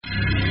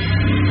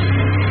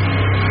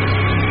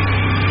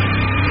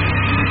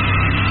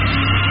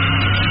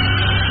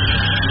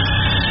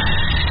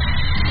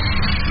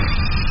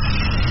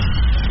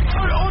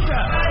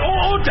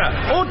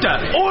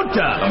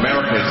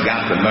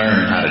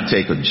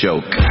take a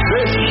joke.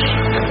 This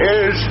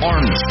is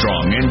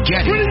Armstrong and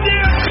Getty. pretty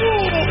damn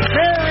cool.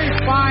 Very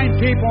fine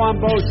people on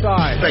both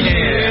sides.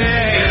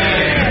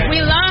 Yeah.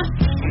 We laugh,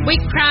 we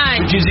cry.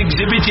 Which is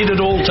exhibited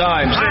at all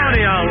times. How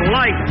do you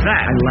like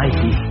that? I like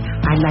it.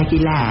 I like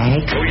it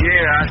like. Oh,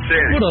 yeah, I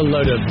said it. What a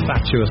load of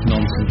fatuous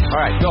nonsense. All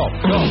right, go.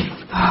 Oh,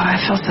 I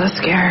feel so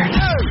scared.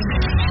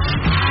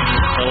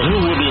 Well,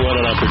 who wouldn't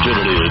want an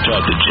opportunity to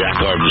talk to Jack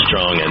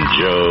Armstrong and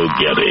Joe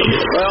Getty?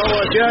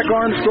 Well, Jack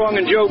Armstrong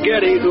and Joe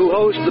Getty, who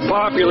host the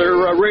popular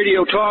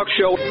radio talk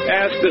show,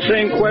 ask the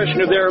same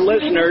question of their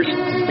listeners,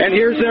 and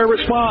here's their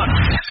response.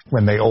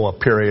 When they owe a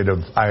period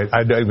of,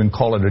 I'd even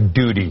call it a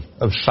duty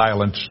of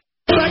silence.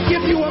 I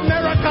give you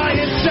America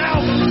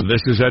itself.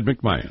 This is Ed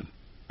McMahon.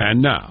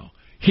 And now,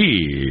 here's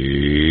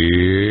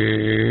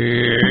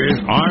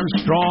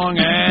Armstrong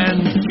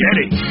and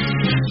Getty.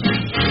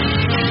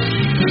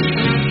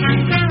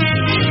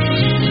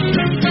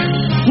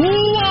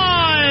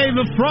 Live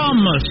from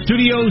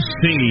Studio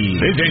C.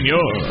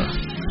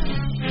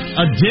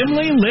 A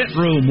dimly lit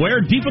room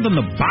where deeper than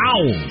the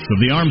bowels of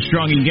the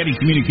Armstrong and Getty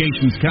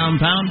Communications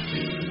compound.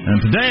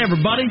 And today,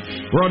 everybody,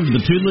 we're under the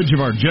tutelage of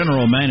our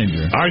general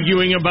manager.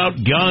 Arguing about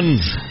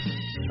guns.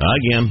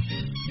 Again.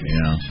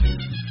 Yeah.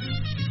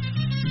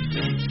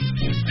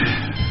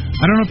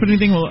 I don't know if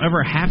anything will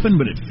ever happen,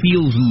 but it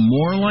feels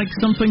more like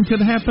something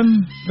could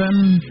happen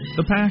than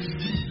the past.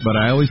 But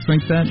I always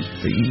think that.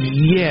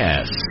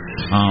 Yes.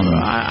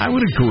 I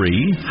would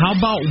agree. How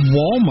about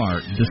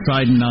Walmart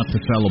deciding not to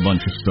sell a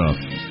bunch of stuff?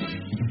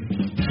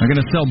 They're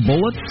going to sell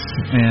bullets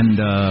and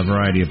a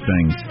variety of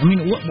things. I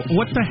mean,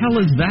 what the hell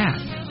is that?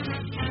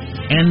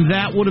 And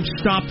that would have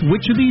stopped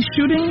which of these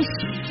shootings?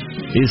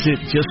 Is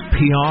it just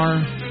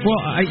PR?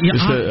 Well, I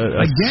guess.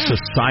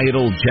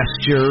 Societal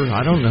gesture?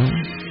 I don't know.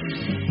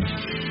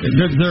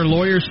 Their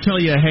lawyers tell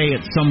you, hey,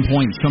 at some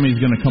point somebody's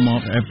going to come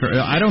off after.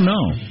 I don't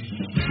know.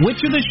 Which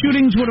of the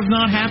shootings would have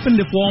not happened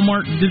if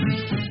Walmart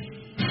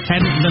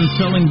hadn't been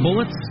selling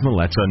bullets? Well,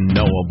 that's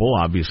unknowable,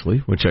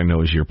 obviously, which I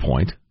know is your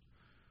point.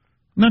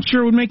 Not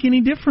sure it would make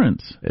any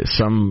difference.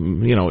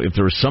 If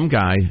there was some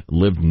guy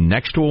lived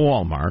next to a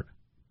Walmart,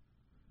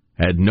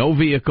 had no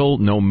vehicle,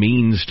 no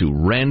means to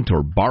rent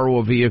or borrow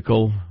a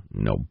vehicle,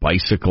 no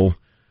bicycle,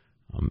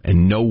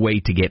 and no way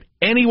to get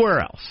anywhere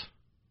else,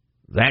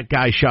 that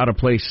guy shot a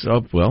place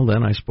up, well,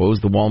 then I suppose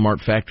the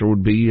Walmart factor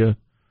would be, a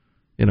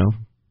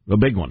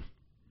big one.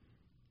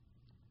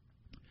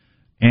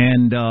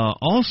 And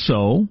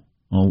also,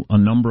 a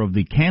number of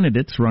the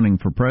candidates running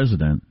for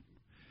president.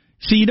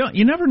 See,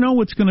 you never know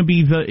what's going to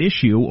be the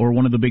issue or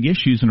one of the big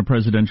issues in a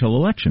presidential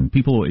election.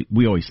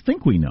 We always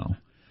think we know.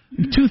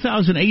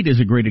 2008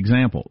 is a great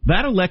example.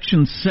 That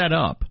election set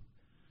up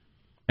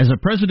as a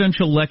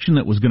presidential election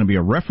that was going to be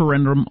a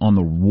referendum on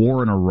the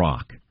war in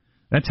Iraq.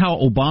 That's how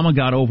Obama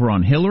got over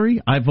on Hillary.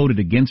 I voted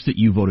against it.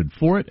 You voted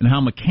for it. And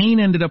how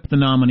McCain ended up the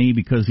nominee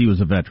because he was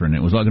a veteran.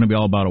 It was all going to be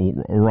all about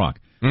Iraq.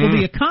 Well,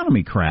 the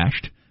economy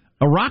crashed.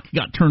 Iraq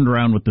got turned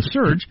around with the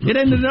surge. It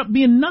ended up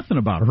being nothing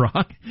about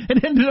Iraq.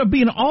 It ended up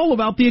being all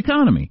about the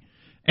economy.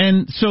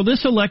 And so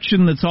this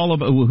election that's all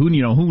about, who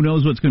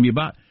knows what it's going to be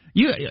about.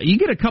 You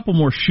get a couple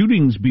more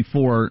shootings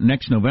before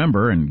next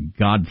November, and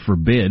God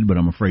forbid, but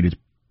I'm afraid it's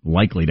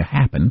likely to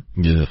happen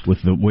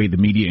with the way the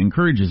media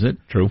encourages it.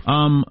 True.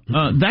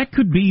 That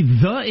could be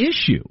the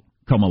issue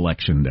come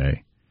Election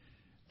Day.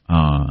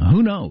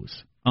 Who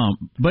knows?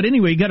 But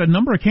anyway, you got a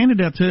number of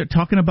candidates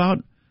talking about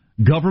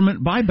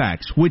government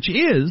buybacks, which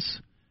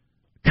is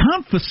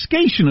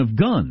confiscation of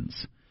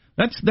guns.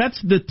 That's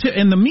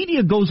and the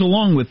media goes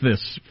along with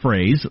this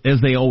phrase, as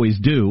they always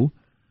do.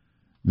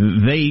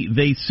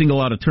 They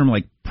single out a term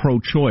like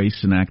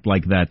pro-choice and act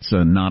like that's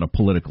not a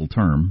political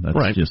term. That's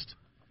right. Just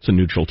it's a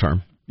neutral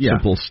term. Yeah.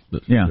 Simple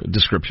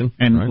description.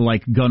 And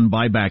like gun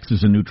buybacks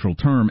is a neutral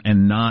term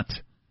and not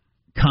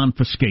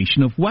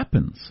confiscation of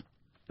weapons.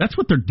 That's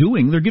what they're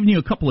doing. They're giving you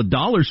a couple of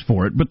dollars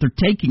for it, but they're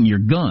taking your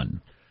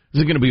gun. Is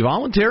it going to be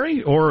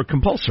voluntary or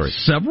compulsory?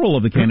 Several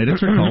of the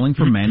candidates are calling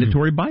for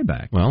mandatory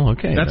buyback. Well,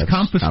 okay. That's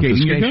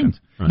confiscating your guns.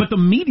 Right. But the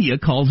media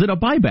calls it a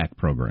buyback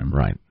program.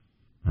 Right.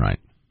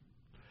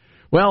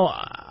 Well,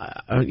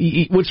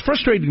 what's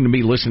frustrating to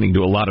me listening to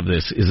a lot of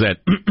this is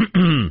that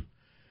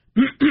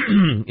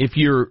if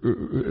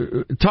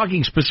you're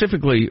talking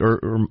specifically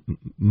or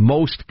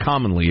most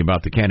commonly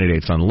about the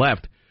candidates on the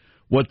left,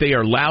 what they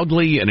are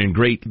loudly and in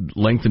great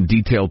length and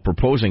detail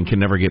proposing can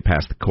never get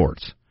past the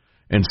courts.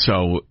 And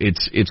so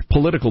it's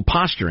political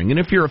posturing. And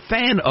if you're a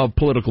fan of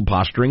political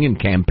posturing and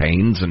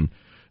campaigns and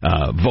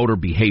voter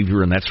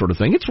behavior and that sort of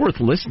thing, it's worth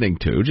listening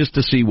to just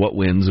to see what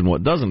wins and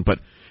what doesn't. But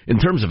in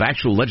terms of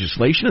actual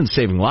legislation and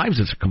saving lives,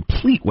 it's a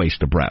complete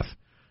waste of breath.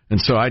 And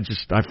so I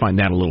find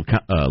that a little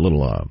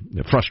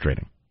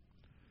frustrating.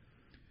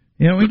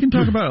 Yeah, we can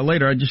talk about it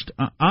later.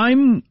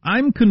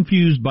 I'm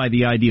confused by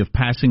the idea of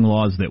passing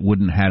laws that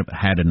wouldn't have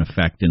had an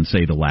effect in,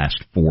 say, the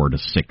last 4 to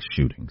 6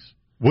 shootings.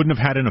 Wouldn't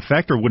have had an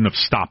effect or wouldn't have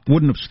stopped?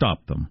 Wouldn't have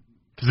stopped them.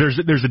 Because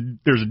there's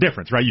a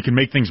difference, right? You can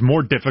make things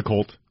more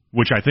difficult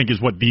which I think is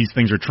what these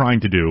things are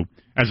trying to do,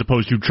 as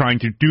opposed to trying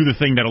to do the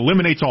thing that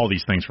eliminates all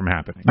these things from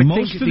happening. I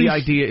think the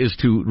idea is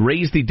to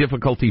raise the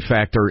difficulty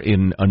factor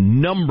in a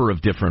number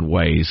of different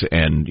ways,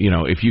 and,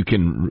 if you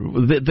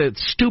can... The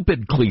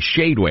stupid,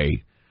 cliched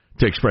way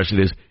to express it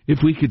is, if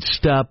we could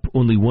stop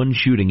only one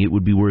shooting, it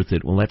would be worth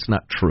it. Well, that's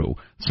not true.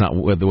 It's not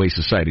the way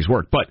societies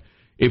work. But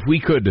if we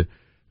could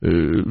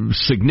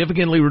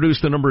significantly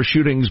reduce the number of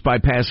shootings by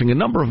passing a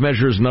number of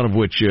measures, none of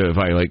which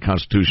violate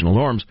constitutional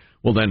norms,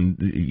 well then,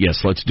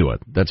 yes, let's do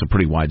it. That's a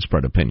pretty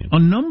widespread opinion. A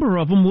number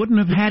of them wouldn't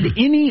have had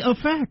any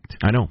effect.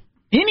 I know.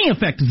 Any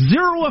effect.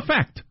 Zero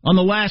effect on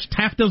the last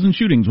half dozen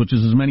shootings, which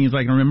is as many as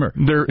I can remember.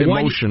 Their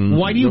emotion.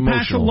 Why do you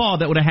pass a law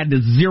that would have had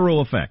zero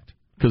effect?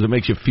 Because it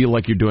makes you feel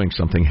like you're doing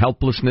something.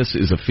 Helplessness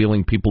is a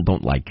feeling people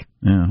don't like.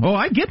 Yeah. Oh,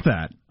 I get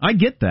that.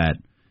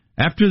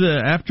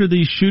 After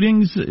these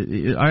shootings,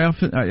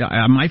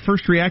 my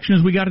first reaction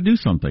is we got to do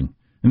something.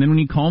 And then when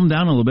you calm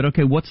down a little bit,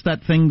 okay, what's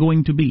that thing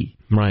going to be?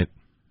 Right.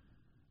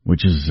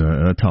 Which is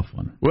a tough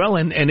one. Well,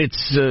 and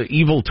its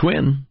evil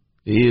twin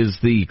is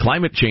the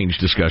climate change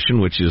discussion,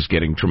 which is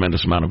getting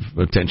tremendous amount of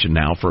attention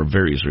now for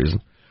various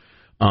reasons.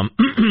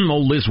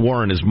 Old Liz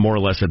Warren has more or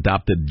less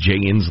adopted Jay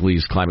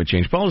Inslee's climate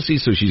change policy,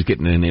 so she's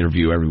getting an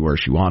interview everywhere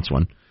she wants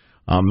one.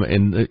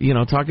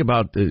 Talk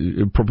about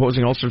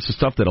proposing all sorts of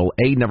stuff that'll,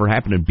 A, never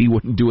happen, and B,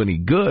 wouldn't do any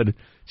good.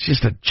 It's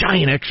just a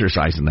giant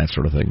exercise in that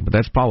sort of thing, but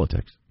that's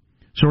politics.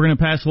 So we're going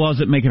to pass laws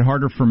that make it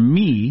harder for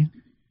me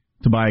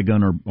to buy a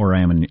gun or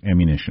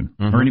ammunition,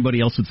 or anybody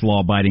else that's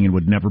law-abiding and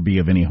would never be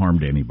of any harm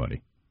to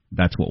anybody.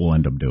 That's what we'll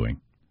end up doing.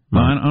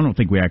 I don't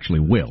think we actually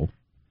will.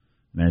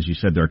 And as you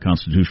said, there are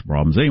constitutional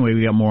problems. Anyway,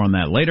 we got more on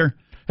that later.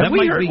 Have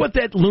we heard what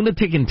that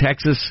lunatic in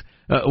Texas,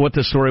 what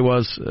the story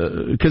was?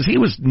 Because he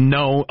was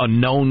a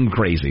known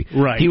crazy.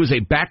 Right. He was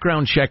a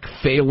background check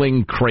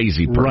failing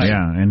crazy person. Right.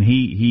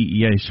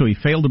 Yeah, and so he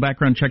failed a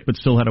background check but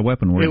still had a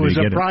weapon. Where it was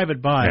did he a get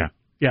private buy. Yeah.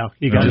 Yeah,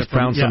 you got just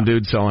found some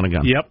dude selling a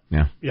gun. Yep.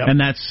 Yeah. Yep. And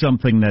that's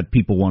something that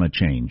people want to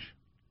change.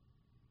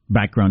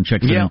 Background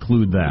checks that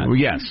include that.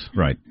 Yes.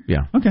 Right.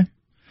 Yeah. Okay.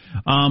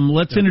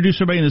 Let's introduce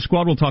everybody in the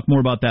squad. We'll talk more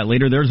about that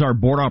later. There's our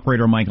board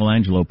operator,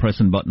 Michelangelo,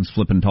 pressing buttons,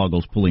 flipping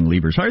toggles, pulling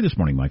levers. How are you this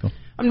morning, Michael?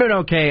 I'm doing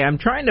okay. I'm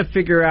trying to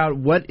figure out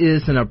what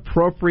is an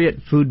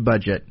appropriate food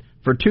budget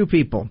for two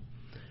people.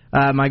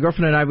 My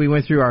girlfriend and I, we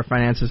went through our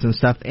finances and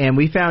stuff, and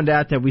we found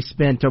out that we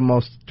spent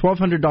almost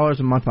 $1,200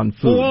 a month on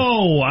food.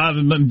 Whoa!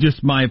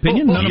 Just my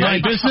opinion. None of my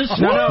business.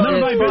 None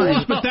of my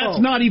business, but that's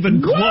not even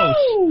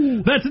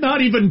close. That's not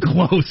even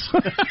close.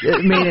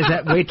 I mean, is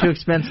that way too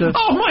expensive?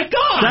 Oh, my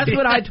God! That's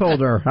what I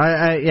told her.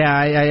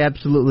 I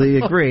absolutely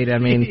agreed. I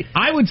mean,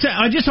 I would say,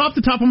 just off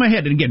the top of my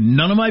head, and again,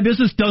 none of my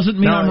business doesn't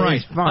mean I'm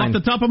right. Fine. Off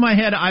the top of my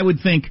head, I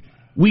would think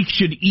we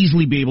should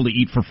easily be able to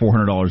eat for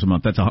 $400 a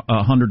month. That's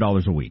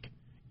 $100 a week.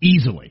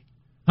 Easily.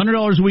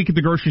 $100 a week at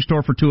the grocery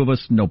store for two of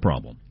us, no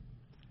problem.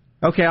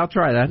 Okay, I'll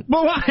try that.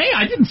 Well, hey,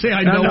 I didn't say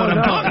I know what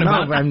I'm talking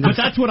about, but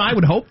that's what I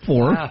would hope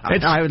for.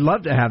 I would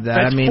love to have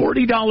that. That's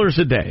 $40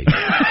 a day.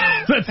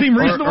 That seems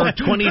reasonable. Or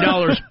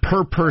 $20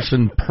 per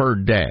person per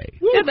day.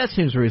 Yeah, that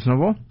seems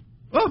reasonable.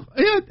 Well,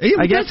 yeah,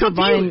 I guess we're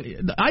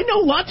buying. I know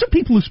lots of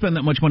people who spend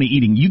that much money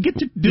eating. You get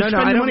to spend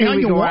I don't money how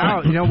we you go want.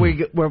 Out. You know,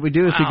 what we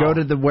do is we go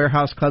to the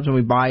warehouse clubs and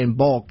we buy in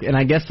bulk, and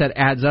I guess that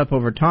adds up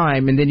over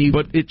time. And then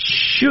But it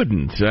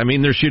shouldn't. I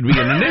mean, there should be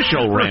an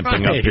initial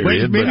ramping up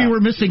period. Maybe we're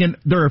missing.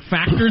 There are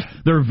factors.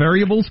 There are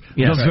variables.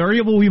 Yes. The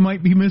variable we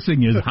might be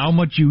missing is how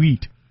much you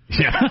eat.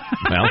 Yeah.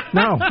 Well,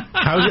 no.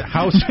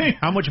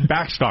 How much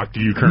backstock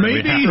do you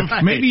currently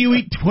have? Maybe you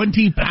eat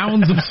 20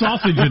 pounds of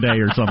sausage a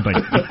day or something.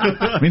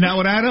 I mean, that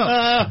would add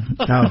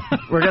up. No,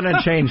 we're going to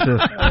change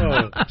this.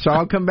 So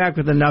I'll come back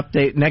with an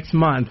update next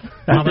month.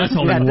 Wow, that's a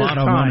lot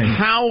of money.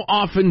 How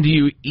often do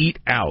you eat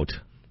out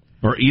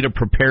or eat a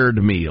prepared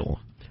meal?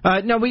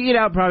 No, we eat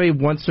out probably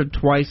once or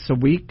twice a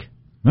week.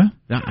 Huh?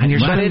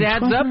 But it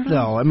adds up,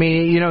 though. I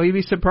mean, you'd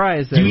be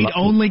surprised. Do you eat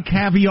only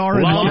caviar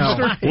and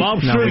lobster? No.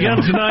 Lobster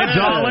again tonight,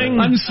 darling?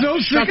 I'm so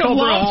sick of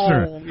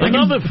lobster.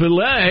 Another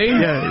fillet?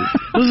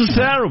 This is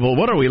terrible.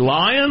 What are we,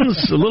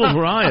 lions? A little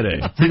variety.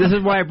 See, this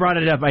is why I brought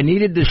it up. I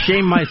needed to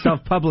shame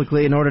myself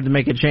publicly in order to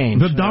make a change.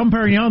 The Dom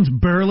Perignon's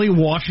barely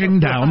washing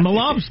down the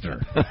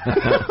lobster.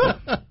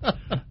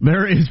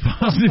 There is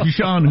Positive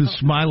Sean, whose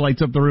smile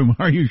lights up the room.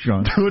 How are you,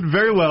 Sean? Doing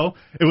very well.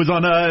 It was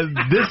on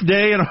this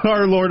day in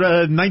our Lord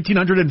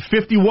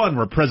 1951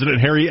 where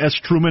President Harry S.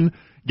 Truman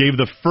gave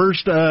the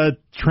first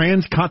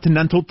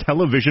transcontinental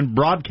television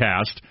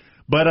broadcast.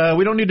 But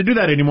we don't need to do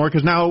that anymore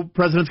because now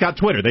presidents got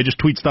Twitter. They just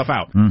tweet stuff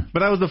out.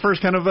 But that was the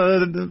first kind of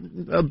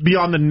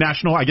beyond the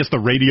national, I guess the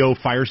radio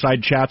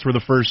fireside chats were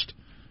the first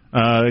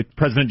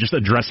president just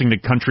addressing the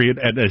country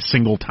at a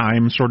single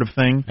time sort of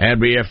thing. Had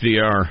be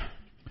FDR.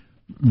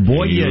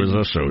 Boy, he was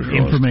a socialist.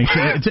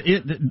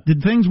 Information.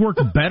 Did things work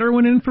better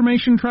when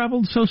information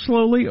traveled so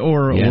slowly,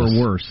 or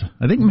worse?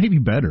 I think maybe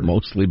better.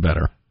 Mostly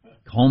better.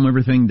 Calm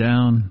everything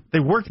down. They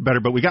worked better,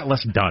 but we got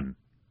less done.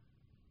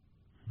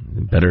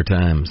 Better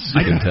times.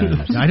 Good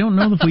times. I don't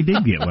know if we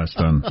did get less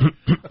done.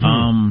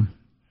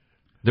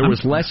 There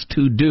was less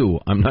to do.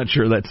 I'm not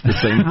sure that's the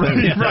same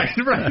thing. Right.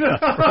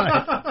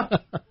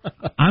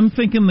 I'm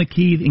thinking the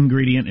key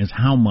ingredient is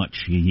how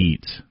much he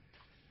eats,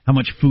 how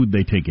much food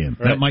they take in.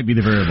 Right. That might be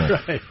the variable.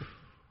 Right.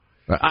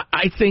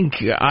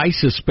 I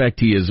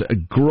suspect he is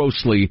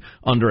grossly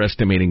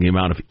underestimating the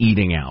amount of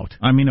eating out.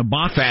 I mean, a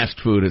box... Fast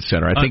food,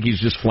 etc. I think he's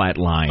just flat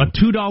lying. A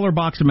 $2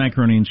 box of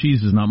macaroni and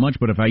cheese is not much,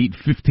 but if I eat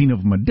 15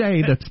 of them a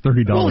day, that's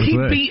 $30 Well, he'd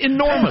a day. be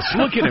enormous.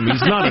 Look at him.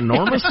 He's not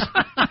enormous.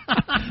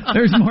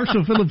 There's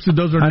Marshall Phillips, who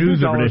does our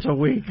news every day. $100 a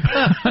week.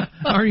 How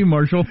are you,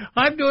 Marshall?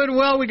 I'm doing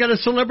well. We got a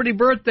celebrity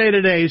birthday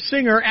today.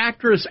 Singer,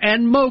 actress,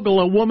 and mogul,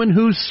 a woman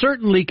who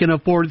certainly can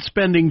afford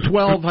spending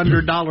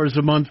 $1,200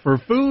 a month for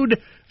food,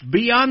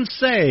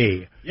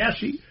 Beyonce. Yes.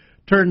 She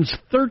turns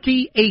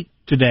 38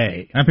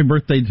 today. Happy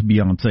birthday to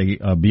Beyonce.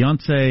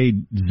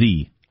 Beyonce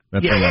Z.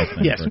 That's her last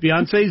name. Yes, right?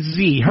 Beyonce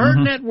Z. Her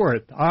net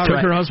worth. All Took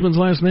right. her husband's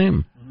last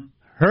name.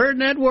 Her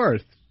net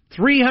worth,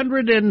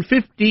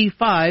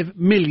 $355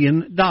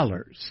 million.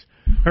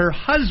 Her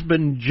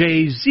husband,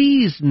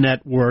 Jay-Z's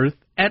net worth,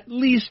 at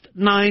least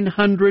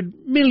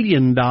 $900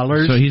 million.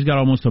 So he's got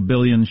almost $1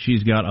 billion.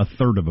 She's got a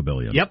third of $1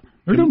 billion. Yep.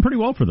 They're doing pretty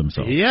well for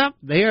themselves. Yep.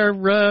 They are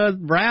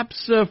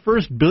rap's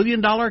first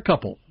billion-dollar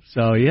couple.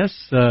 So, yes,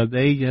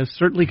 they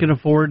certainly can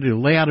afford to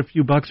lay out a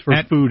few bucks for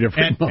food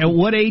every month. At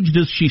what age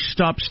does she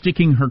stop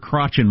sticking her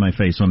crotch in my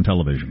face on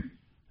television?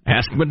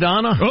 Ask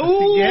Madonna.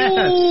 Oh, yes.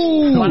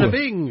 Bada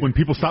bing. When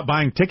people stop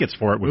buying tickets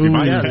for it, would be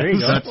my there you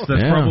go. That's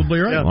probably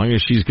right. As long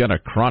as she's got a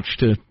crotch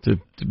to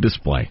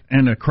display.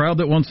 And a crowd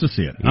that wants to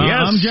see it. Yes,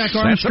 I'm Jack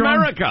Armstrong. that's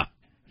America.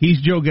 He's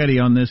Joe Getty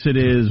on this. It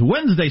is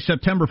Wednesday,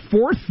 September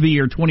 4th, the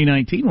year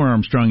 2019. We're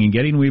Armstrong and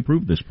Getty, and we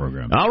approve this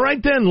program. All right,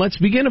 then. Let's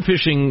begin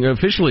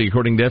officially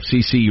according to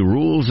FCC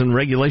rules and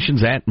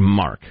regulations at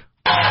Mark.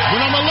 When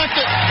I'm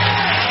elected,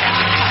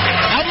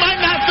 I might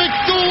not fix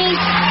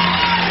schools.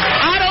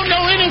 I don't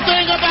know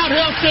anything about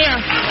health care.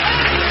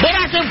 But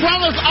I can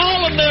promise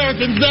all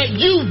Americans that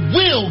you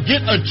will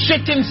get a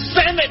chicken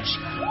sandwich.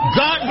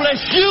 God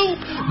bless you.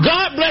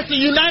 God bless the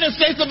United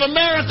States of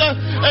America.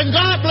 And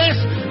God bless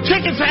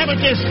chicken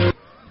sandwiches.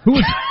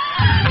 What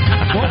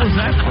was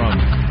that from?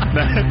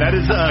 That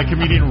is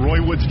comedian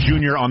Roy Woods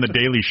Jr. on The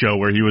Daily Show,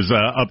 where he was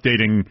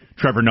updating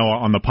Trevor Noah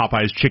on the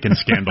Popeyes chicken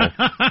scandal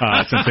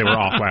since they were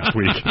off last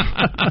week.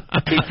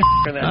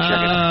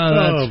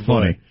 That's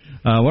funny.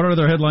 What are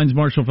other headlines,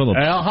 Marshall Phillips?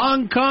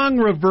 Hong Kong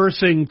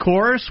reversing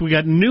course. We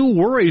got new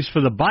worries for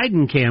the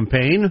Biden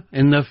campaign,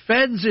 and the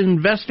Fed's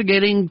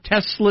investigating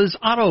Tesla's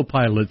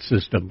autopilot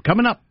system.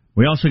 Coming up.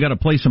 We also got to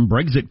play some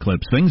Brexit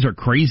clips. Things are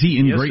crazy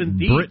in Great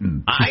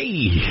Britain.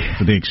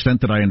 To the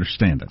extent that I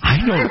understand it. I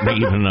don't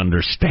even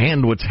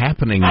understand what's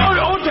happening.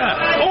 Order!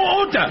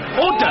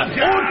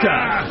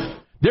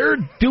 They're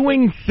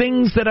doing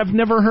things that I've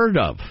never heard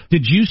of.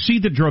 Did you see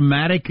the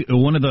dramatic,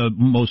 one of the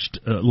most,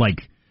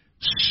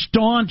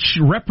 staunch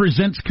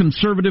represents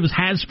conservatives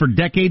has for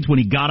decades when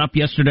he got up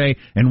yesterday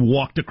and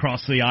walked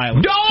across the aisle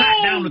and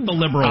sat down with the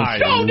liberals?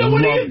 No,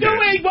 what are you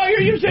doing? Why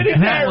are you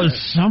sitting there? That was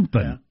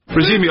something.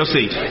 Resume your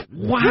seat.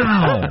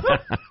 Wow.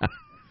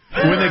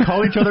 When they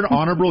call each other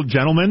honorable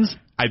gentlemen,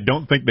 I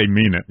don't think they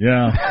mean it.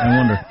 Yeah, I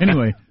wonder.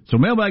 Anyway, so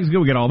mailbag's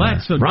good. We got all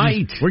that. So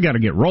right. We got to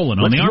get rolling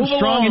on the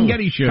Armstrong and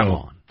Getty Show. Come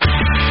on.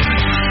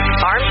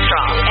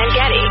 Armstrong and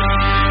Getty.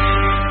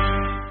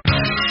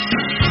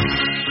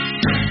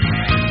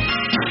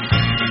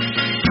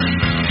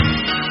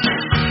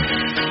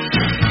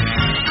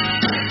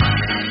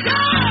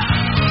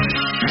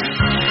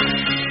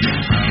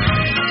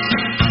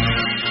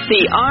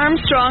 The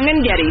Armstrong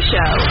and Getty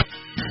Show.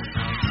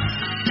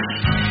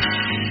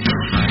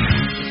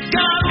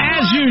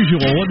 As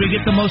usual, what do we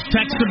get the most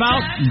text about?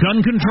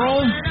 Gun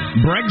control?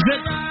 Brexit?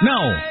 No.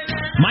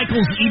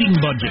 Michael's eating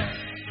budget.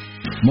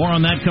 More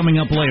on that coming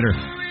up later.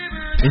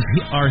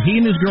 Are he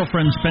and his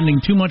girlfriend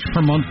spending too much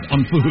per month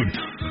on food?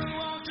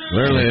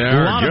 Clearly they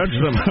are. Judge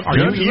them. Are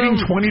you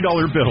eating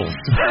 $20 bills?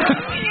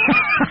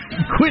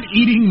 Quit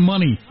eating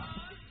money.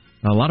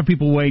 A lot of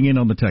people weighing in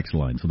on the text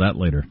line, so that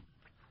later.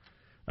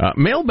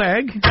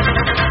 Mailbag.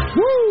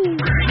 Woo!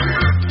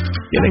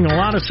 Getting a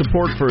lot of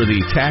support for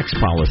the tax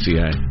policy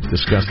I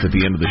discussed at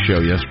the end of the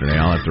show yesterday.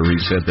 I'll have to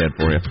reset that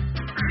for you.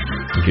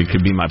 I think it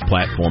could be my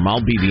platform.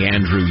 I'll be the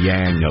Andrew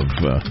Yang of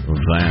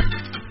that.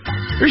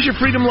 Here's your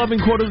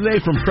freedom-loving quote of the day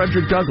from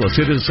Frederick Douglass.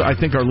 It is, I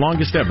think, our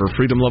longest ever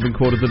freedom-loving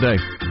quote of the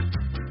day.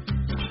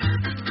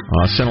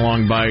 Sent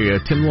along by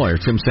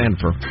Tim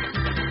Sanford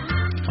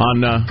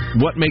on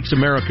what makes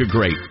America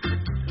great.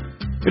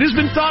 It has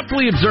been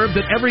thoughtfully observed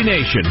that every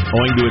nation,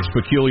 owing to its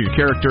peculiar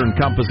character and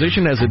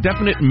composition, has a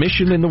definite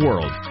mission in the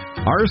world.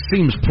 Ours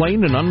seems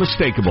plain and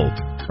unmistakable.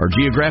 Our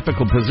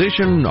geographical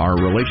position, our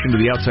relation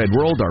to the outside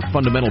world, our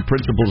fundamental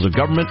principles of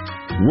government,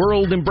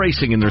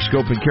 world-embracing in their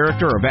scope and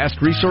character, our vast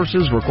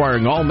resources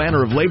requiring all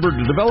manner of labor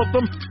to develop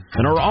them,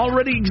 and our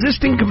already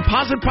existing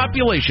composite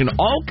population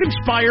all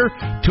conspire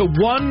to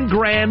one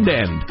grand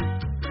end.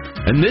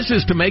 And this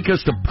is to make us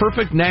the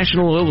perfect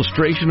national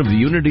illustration of the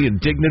unity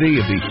and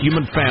dignity of the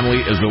human family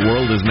as the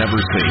world has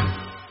never seen.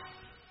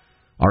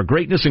 Our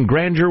greatness and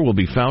grandeur will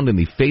be found in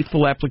the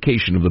faithful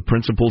application of the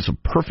principles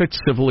of perfect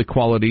civil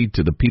equality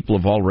to the people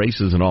of all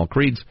races and all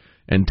creeds,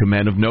 and to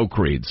men of no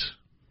creeds.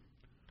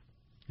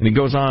 And he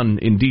goes on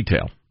in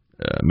detail,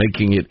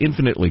 making it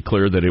infinitely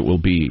clear that it will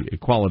be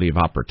equality of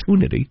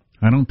opportunity,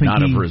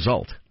 not of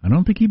result. I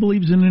don't think he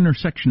believes in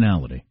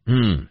intersectionality.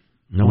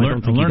 No, I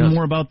don't think he does. Learn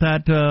more about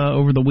that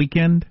over the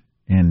weekend,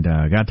 and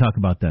got to talk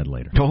about that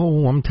later.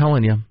 Oh, I'm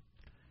telling you,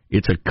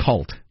 it's a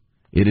cult.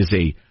 It is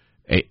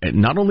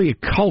not only a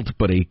cult,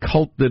 but a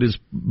cult that is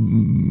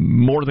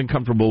more than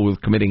comfortable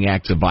with committing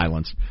acts of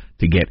violence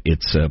to get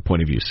its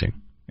point of view seen.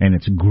 And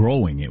it's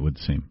growing, it would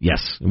seem.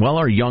 Yes. Well,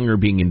 our young are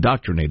being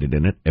indoctrinated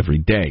in it every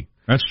day.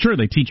 That's true.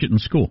 They teach it in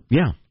school.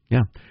 Yeah.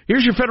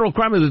 Here's your federal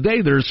crime of the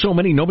day. There's so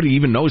many, nobody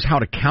even knows how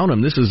to count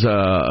them. This is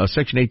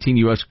Section 18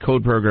 U.S.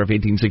 Code Paragraph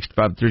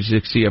 1865,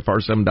 36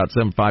 CFR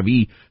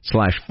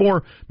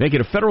 7.75E/4. Make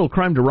it a federal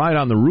crime to ride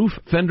on the roof,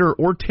 fender,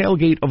 or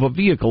tailgate of a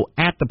vehicle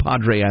at the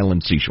Padre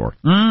Island seashore.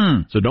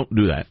 So don't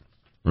do that,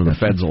 or the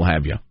feds will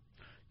have you.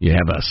 You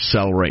have a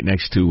cell right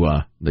next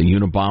to the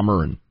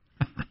Unabomber, and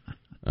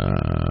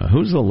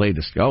who's the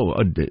latest?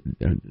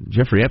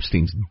 Jeffrey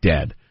Epstein's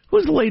dead.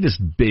 Who's the latest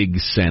big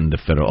send to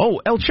federal?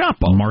 Oh, El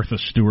Chapo. Martha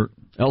Stewart.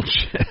 I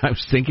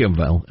was thinking of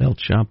El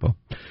Chapo.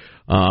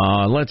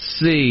 Let's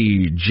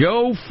see.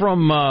 Joe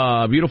from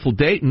beautiful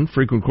Dayton,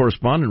 frequent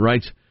correspondent,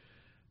 writes,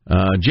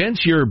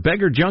 Gents, your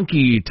beggar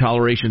junkie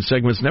toleration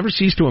segments never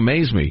cease to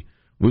amaze me.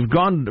 We've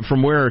gone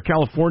from where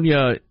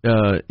California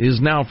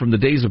is now from the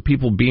days of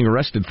people being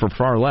arrested for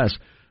far less.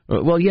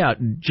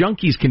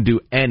 Junkies can do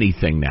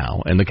anything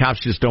now, and the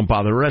cops just don't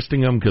bother arresting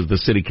them because the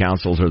city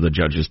councils or the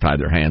judges tie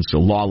their hands, so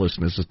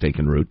lawlessness has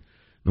taken root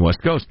in the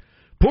West Coast.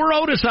 Poor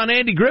Otis on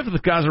Andy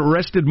Griffith got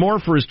arrested more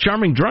for his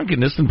charming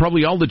drunkenness than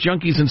probably all the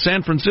junkies in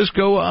San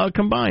Francisco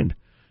combined.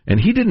 And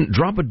he didn't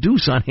drop a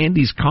deuce on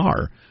Andy's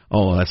car.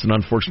 Oh, that's an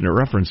unfortunate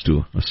reference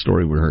to a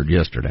story we heard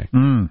yesterday.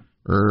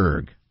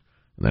 Erg.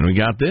 And then we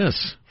got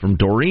this from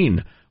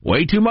Doreen.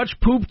 Way too much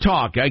poop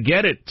talk. I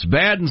get it. It's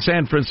bad in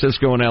San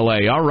Francisco and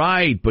L.A. All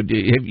right, but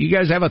you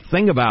guys have a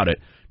thing about it.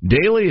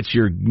 Daily, it's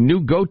your new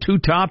go-to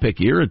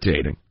topic.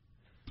 Irritating.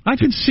 I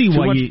can see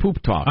why much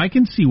poop talk. I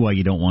can see why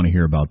you don't want to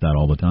hear about that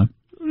all the time.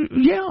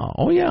 Yeah.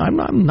 Oh, yeah.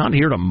 I'm not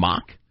here to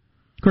mock.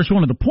 Of course,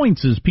 one of the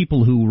points is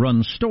people who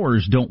run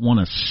stores don't want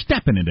to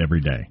step in it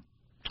every day.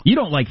 You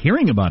don't like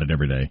hearing about it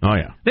every day. Oh,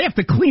 yeah. They have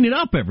to clean it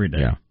up every day.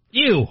 Yeah.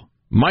 Ew.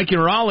 Mike in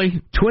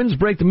Raleigh, Twins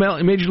break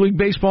the Major League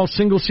Baseball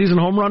single-season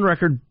home run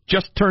record.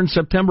 Just turned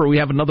September. We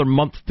have another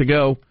month to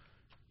go.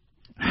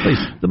 Please,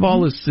 the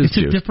ball is it's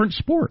juiced. A different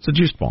sport. It's a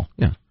juice ball,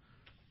 yeah.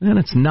 And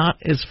it's not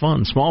as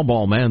fun. Small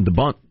ball, man, the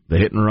bunt, the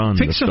hit and run,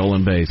 the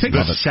stolen base.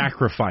 The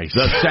sacrifice.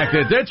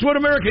 That's what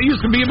America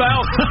used to be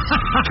about.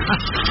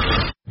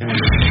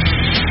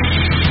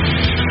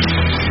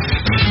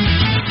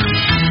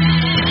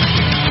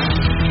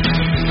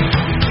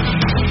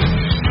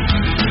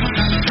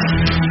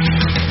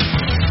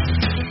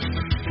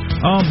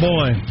 Oh,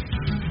 boy.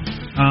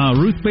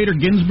 Ruth Bader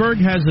Ginsburg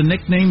has a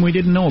nickname we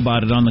didn't know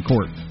about it on the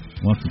court.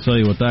 We'll have to tell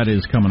you what that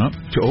is coming up.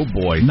 Oh,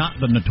 boy. Not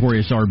the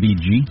notorious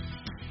RBG.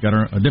 Got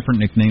her a different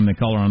nickname they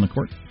call her on the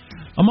court.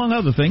 Among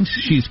other things,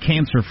 she's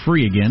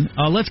cancer-free again.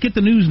 Let's get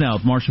the news now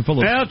with Marshall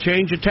Phillips. Well,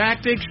 change of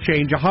tactics,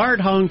 change of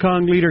heart. Hong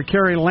Kong leader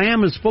Carrie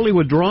Lam has fully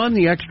withdrawn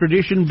the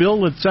extradition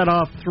bill that set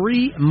off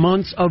 3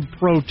 months of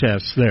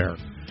protests there.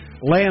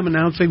 Lam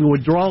announcing the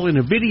withdrawal in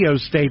a video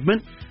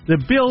statement. The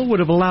bill would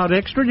have allowed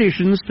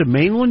extraditions to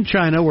mainland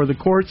China where the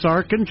courts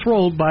are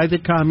controlled by the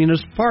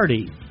Communist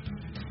Party.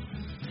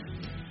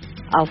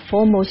 Our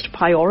foremost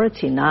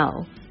priority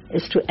now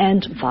is to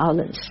end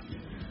violence,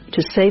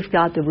 to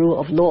safeguard the rule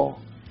of law,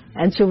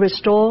 and to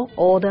restore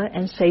order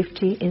and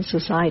safety in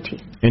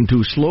society. And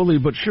to slowly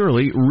but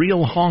surely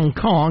reel Hong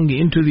Kong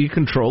into the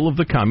control of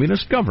the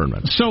communist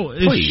government. So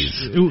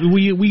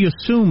we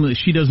assume that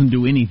she doesn't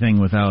do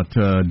anything without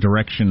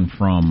direction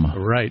from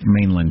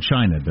mainland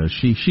China, does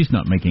she? She's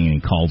not making any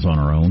calls on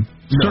her own.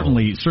 No.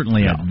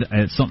 Certainly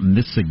at something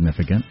this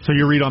significant. So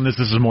you read on this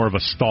is more of a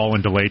stall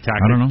and delay tactic?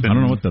 I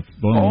don't know what the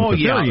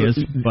theory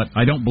is, but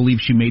I don't believe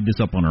she made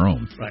this up on her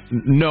own. Right.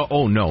 No,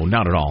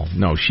 not at all.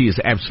 No, she is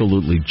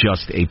absolutely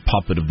just a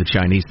puppet of the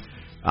Chinese.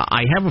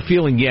 I have a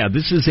feeling,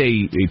 this is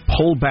a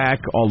pullback,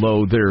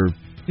 although their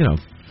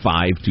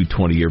 5 to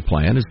 20-year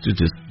plan is to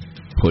just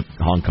put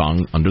Hong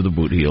Kong under the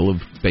boot heel of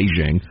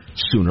Beijing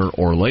sooner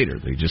or later.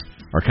 They just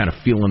are kind of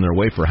feeling their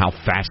way for how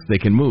fast they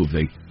can move.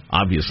 They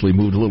obviously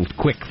moved a little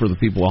quick for the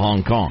people of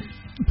Hong Kong.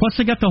 Plus,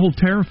 they got the whole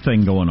tariff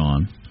thing going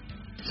on,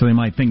 so they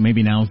might think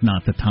maybe now's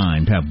not the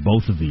time to have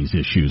both of these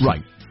issues.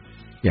 Right.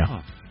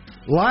 Yeah.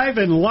 Live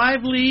and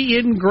lively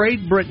in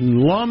Great Britain.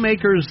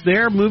 Lawmakers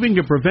there moving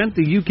to prevent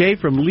the UK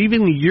from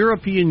leaving the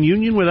European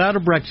Union without a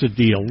Brexit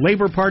deal.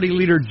 Labour Party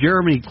leader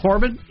Jeremy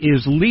Corbyn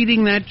is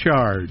leading that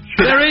charge.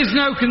 There is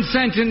no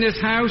consent in this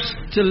House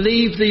to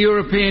leave the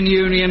European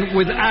Union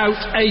without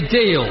a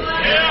deal.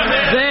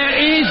 There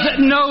is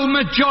no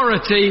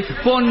majority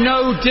for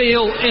no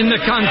deal in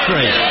the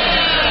country.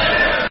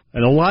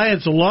 An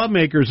alliance of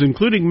lawmakers,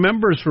 including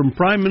members from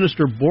Prime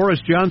Minister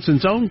Boris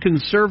Johnson's own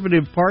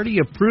Conservative Party,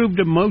 approved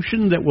a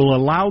motion that will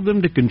allow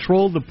them to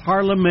control the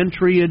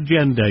parliamentary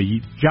agenda.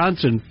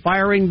 Johnson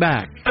firing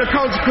back. The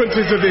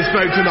consequences of this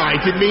vote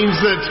tonight, it means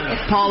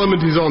that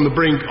Parliament is on the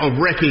brink of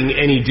wrecking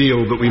any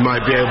deal that we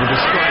might be able to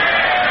strike.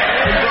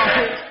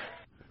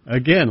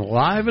 Again,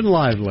 live and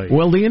lively.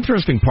 Well, the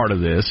interesting part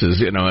of this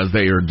is, as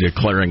they are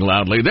declaring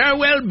loudly, there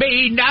will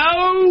be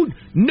no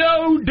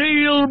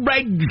deal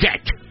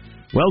Brexit.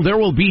 Well, there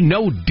will be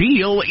no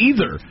deal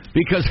either,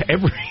 because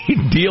every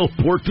deal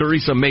poor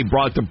Theresa May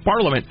brought to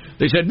Parliament,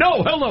 they said,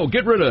 no, hell no,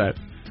 get rid of that.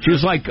 She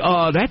was like,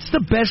 that's the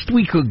best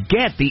we could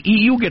get. The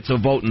EU gets a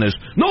vote in this.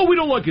 No, we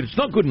don't like it. It's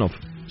not good enough.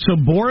 So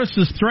Boris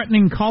is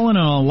threatening calling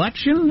an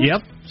election?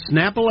 Yep,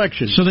 snap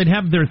election. So they'd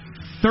have their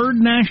third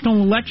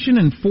national election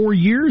in 4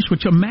 years,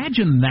 which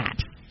imagine that.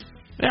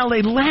 Well,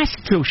 they last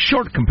so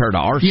short compared to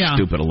our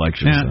stupid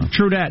elections. Yeah,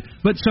 true that.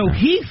 But so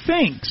he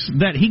thinks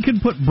that he could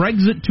put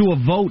Brexit to a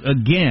vote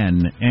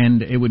again,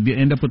 and it would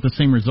end up with the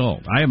same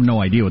result. I have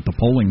no idea what the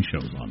polling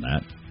shows on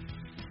that.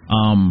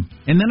 And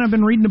then I've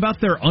been reading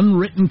about their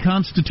unwritten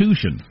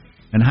constitution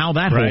and how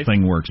that whole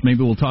thing works.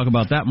 Maybe we'll talk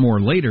about that more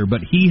later. But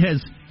he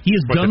has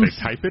done. Did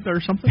they type it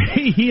or something?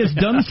 He has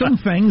done some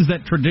things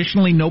that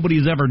traditionally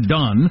nobody's ever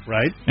done.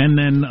 Right. And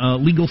then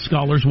legal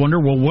scholars wonder,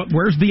 well,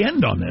 where's the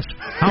end on this?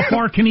 How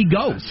far can he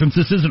go, since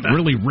this isn't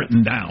really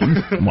written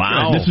down?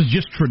 Wow. This is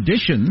just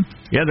tradition.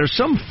 Yeah, there's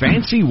some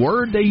fancy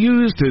word they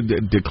use to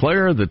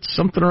declare that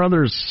something or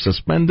other is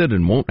suspended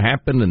and won't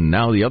happen, and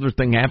now the other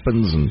thing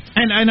happens,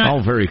 and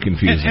all very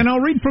confusing. And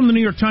I'll read from the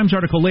New York Times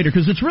article later,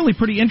 because it's really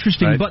pretty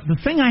interesting. Right. But the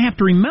thing I have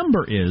to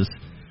remember is,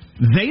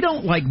 they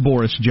don't like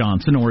Boris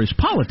Johnson or his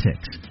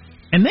politics,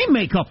 and they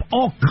make up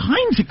all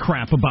kinds of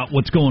crap about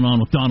what's going on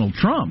with Donald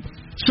Trump.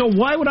 So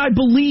why would I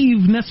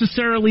believe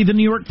necessarily the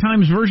New York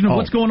Times version of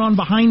what's going on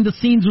behind the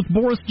scenes with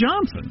Boris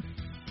Johnson?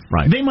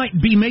 Right. They might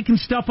be making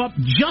stuff up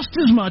just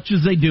as much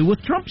as they do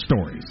with Trump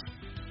stories.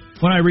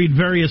 When I read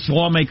various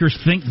lawmakers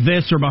think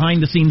this or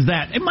behind the scenes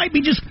that, it might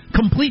be just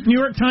complete New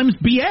York Times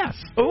BS.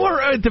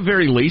 Or at the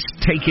very least,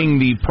 taking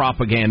the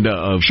propaganda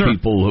of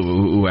people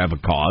who have a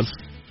cause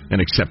and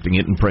accepting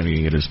it and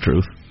printing it as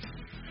truth.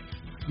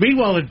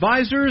 Meanwhile,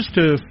 advisors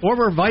to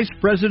former Vice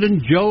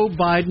President Joe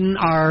Biden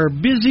are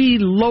busy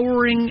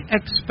lowering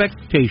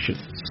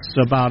expectations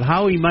about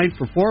how he might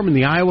perform in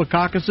the Iowa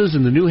caucuses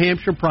and the New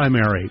Hampshire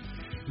primary.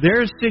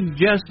 They're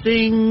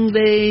suggesting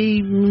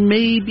they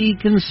may be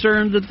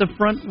concerned that the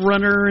front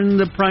runner in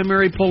the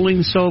primary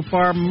polling so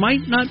far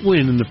might not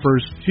win in the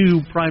first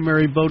two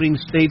primary voting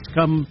states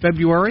come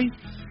February.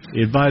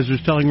 The advisors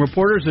telling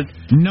reporters that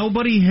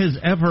nobody has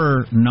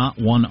ever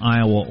not won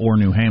Iowa or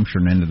New Hampshire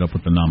and ended up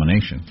with the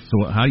nomination.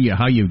 So how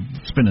you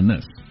spinning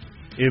this?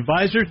 The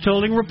advisor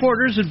telling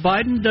reporters that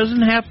Biden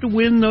doesn't have to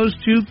win those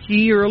two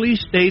key early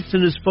states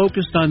and is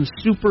focused on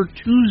Super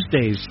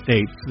Tuesday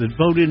states that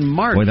vote in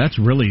March. Boy,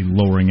 that's really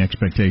lowering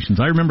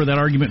expectations. I remember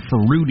that argument for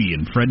Rudy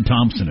and Fred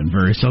Thompson and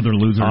various other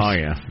losers. Oh,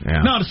 yeah.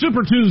 No, the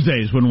Super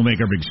Tuesdays when we'll make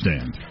our big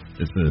stand.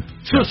 It's the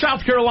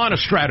South Carolina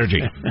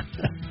strategy.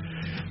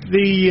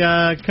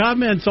 The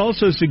comments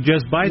also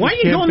suggest Biden's Why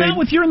are you going out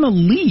with you're in the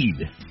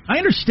lead? I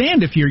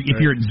understand if you're at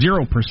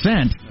 0%.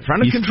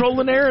 Trying to control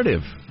the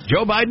narrative.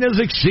 Joe Biden has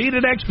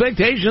exceeded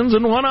expectations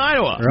and won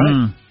Iowa.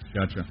 Right.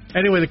 Gotcha.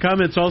 Anyway, the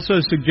comments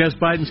also suggest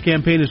Biden's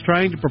campaign is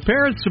trying to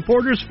prepare its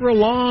supporters for a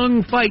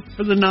long fight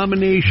for the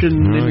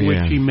nomination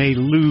which he may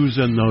lose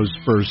in those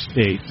first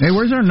states. Hey,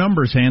 where's our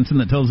numbers, Hanson,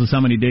 that tells us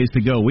how many days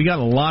to go? We got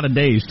a lot of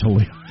days to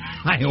live.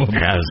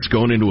 Yeah, it's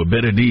going into a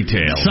bit of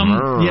detail.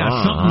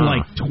 Something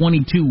like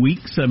 22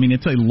 weeks. I mean,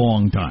 it's a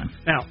long time.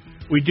 Now,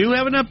 we do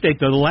have an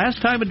update, though. The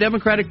last time a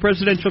Democratic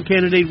presidential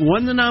candidate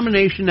won the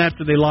nomination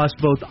after they lost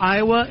both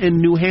Iowa and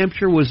New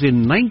Hampshire was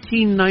in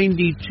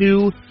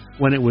 1992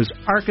 when it was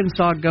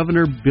Arkansas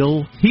Governor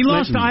Bill Clinton. He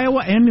lost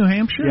Iowa and New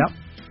Hampshire? Yep.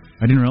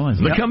 I didn't realize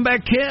that. The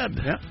comeback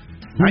kid. Yep.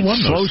 Who won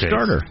slow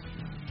starter.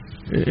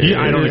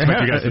 Yeah, I don't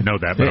expect you guys to know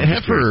that. But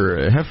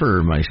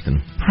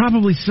Heffermeisten.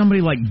 Probably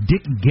somebody like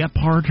Dick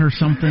Gephardt or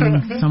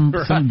something. some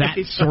that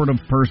sort of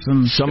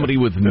person. Somebody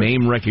with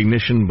name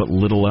recognition but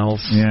little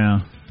else.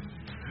 Yeah.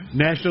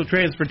 National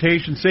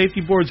Transportation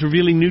Safety Board's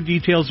revealing new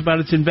details about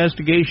its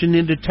investigation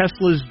into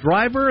Tesla's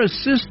driver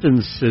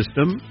assistance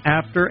system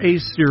after a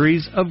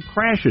series of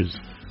crashes.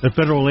 The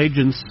federal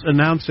agents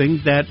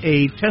announcing that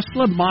a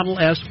Tesla Model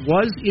S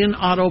was in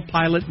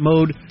autopilot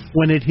mode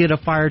when it hit a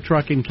fire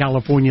truck in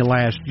California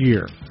last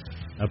year.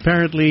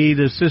 Apparently,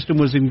 the system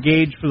was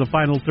engaged for the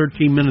final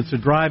 13 minutes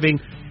of driving,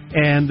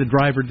 and the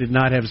driver did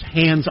not have his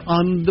hands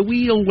on the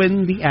wheel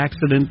when the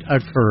accident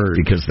occurred.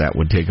 Because that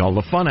would take all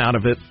the fun out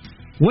of it.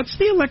 What's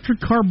the electric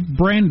car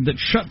brand that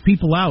shut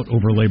people out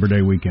over Labor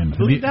Day weekend? I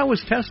believe that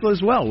was Tesla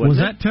as well, wasn't Was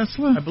it? that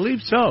Tesla? I believe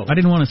so. I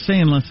didn't want to say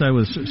unless I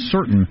was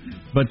certain.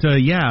 But,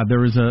 yeah, there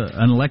was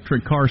an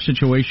electric car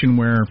situation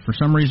where, for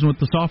some reason with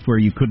the software,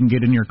 you couldn't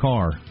get in your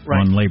car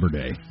on Labor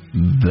Day.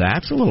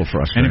 That's a little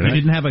frustrating. And if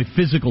you didn't have a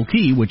physical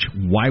key, which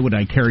why would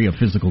I carry a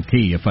physical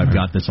key if I've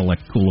got this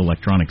cool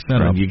electronic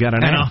setup? You got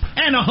an app.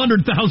 And a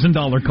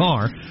 $100,000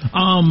 car,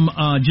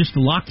 just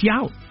locked you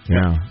out.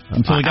 Yeah.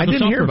 Until I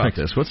didn't hear about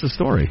this. What's the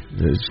story?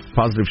 Is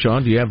Positive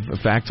Sean, do you have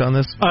facts on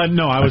this?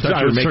 No, I was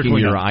making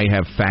your I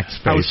have facts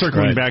face. I was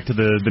circling back to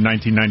the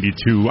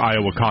 1992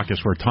 Iowa caucus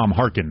where Tom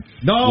Harkin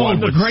won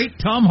the great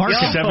Tom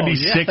Harkin.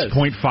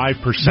 76.5%.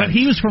 But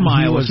he was from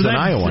Iowa. He was an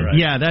Iowan. Right.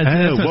 Yeah.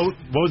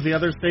 What was the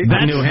other state?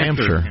 New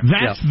Hampshire.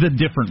 That's the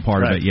different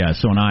part of it, yeah.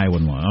 So an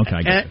Iowan one.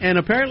 Okay. And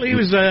apparently it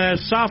was a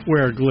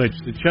software glitch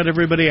that shut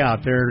everybody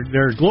out.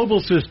 Their global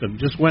system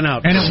just went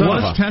out. And it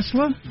was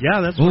Tesla?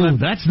 Yeah, that's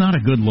that's not a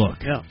good look.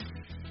 Yeah.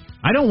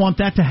 I don't want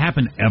that to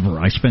happen ever.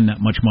 I spend that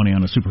much money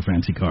on a super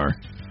fancy car.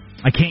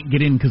 I can't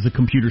get in because the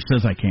computer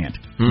says I can't.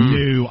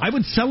 No, I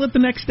would sell it the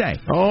next day.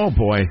 Oh,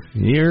 boy.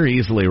 You're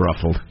easily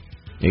ruffled.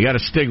 You got to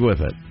stick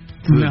with it.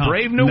 The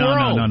brave new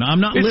world. No.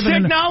 I'm not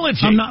living technology.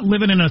 I'm not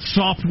living in a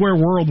software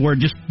world where it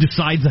just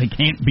decides I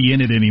can't be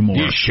in it anymore.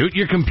 You shoot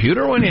your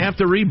computer when you have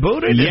to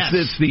reboot it? Yes.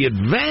 It's the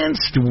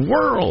advanced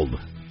world.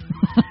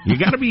 You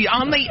got to be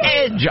on the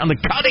edge, on the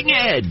cutting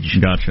edge.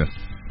 Gotcha.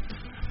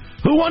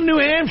 Who won New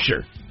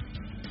Hampshire?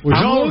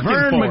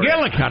 Vern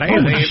McGillicuddy,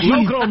 the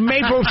local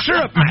maple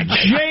syrup match.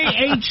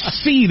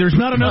 JHC. There's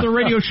not another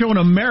radio show in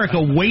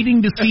America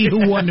waiting to see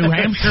who won New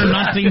Hampshire in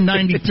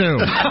 1992.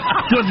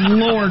 Good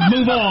Lord,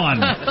 move on.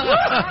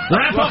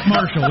 Wrap up,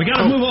 Marshall. We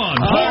got to move on.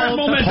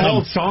 Forward momentum.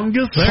 Paul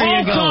Tsongas? There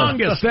you go. Paul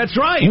Tsongas, that's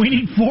right. We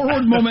need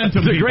forward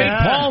momentum. The great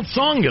Paul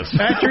Tsongas.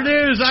 After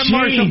news, I'm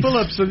Marshall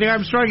Phillips of the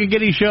Armstrong and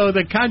Getty Show,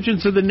 the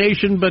conscience of the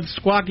nation, but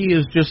Squawky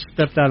has just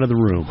stepped out of the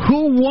room.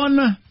 Who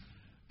won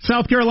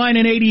South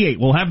Carolina in 88.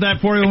 We'll have that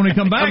for you when we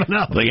come back.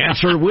 The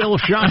answer will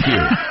shock you.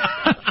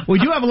 We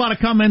do have a lot of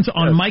comments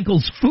on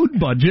Michael's food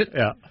budget.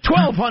 Yeah.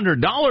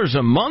 $1,200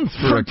 a month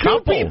for a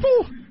couple.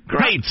 People?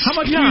 Great. How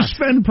much do you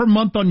spend per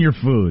month on your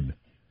food?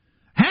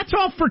 Hats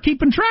off for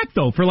keeping track,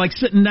 though, for like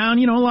sitting down.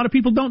 You know, a lot of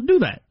people don't do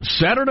that.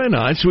 Saturday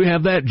nights, we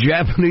have that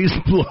Japanese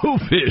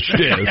blowfish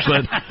dish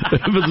that,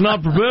 if it's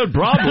not prepared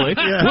properly,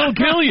 will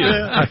kill you.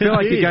 I feel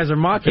like you guys are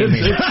mocking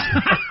me.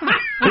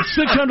 It's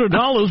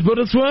 $600, but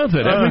it's worth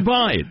it. Every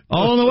bite.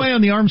 All the way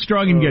on the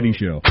Armstrong and Getty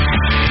Show.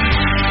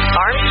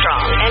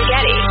 Armstrong and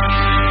Getty.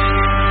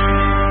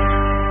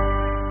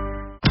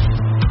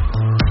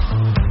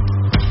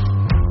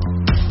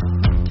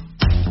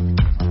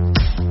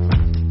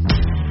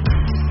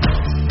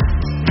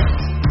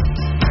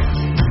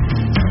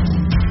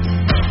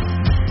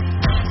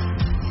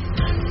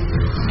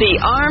 The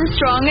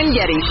Armstrong and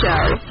Getty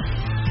Show.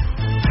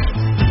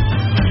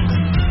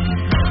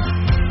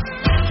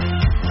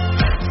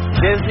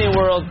 Disney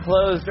World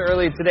closed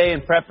early today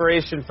in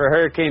preparation for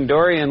Hurricane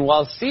Dorian,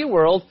 while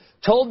SeaWorld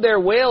told their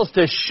whales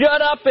to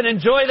shut up and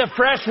enjoy the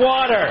fresh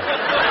water.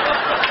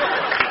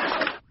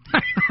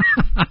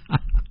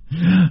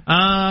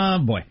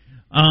 Boy.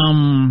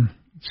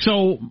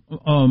 So,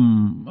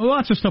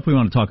 lots of stuff we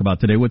want to talk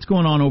about today. What's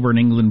going on over in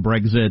England,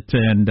 Brexit,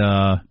 and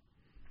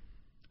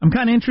I'm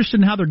kind of interested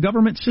in how their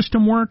government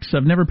system works.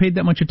 I've never paid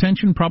that much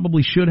attention.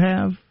 Probably should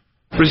have.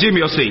 Resume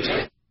your seat.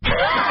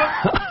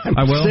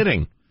 I will.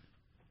 Sitting.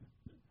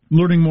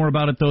 Learning more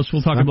about it, though, so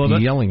we'll talk about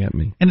that. Yelling at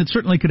me. And it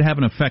certainly could have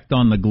an effect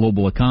on the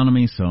global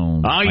economy,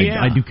 so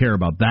yeah. I do care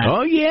about that.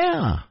 Oh,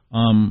 yeah.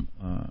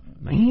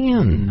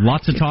 Man.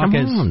 Lots of talk,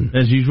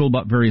 as usual,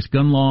 about various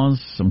gun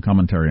laws. Some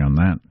commentary on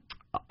that.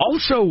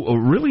 Also, a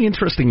really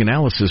interesting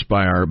analysis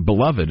by our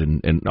beloved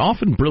and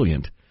often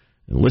brilliant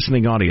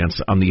listening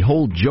audience on the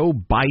whole Joe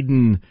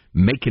Biden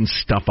making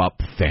stuff up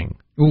thing.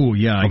 Oh,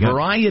 yeah. A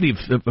variety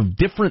of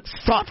different,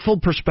 thoughtful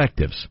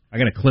perspectives. I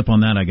got a clip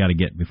on that I got to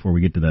get before we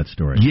get to that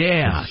story.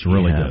 Yeah. It's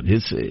really good.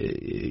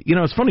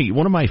 It's funny.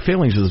 One of my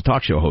failings as a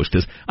talk show host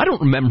is I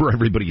don't remember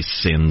everybody's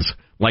sins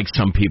like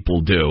some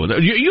people do.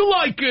 You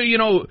like,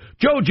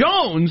 Joe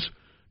Jones.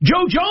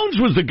 Joe Jones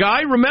was the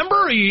guy,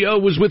 remember? He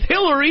was with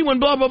Hillary when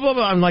blah, blah, blah,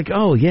 blah. I'm like,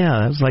 oh,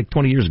 yeah, that was like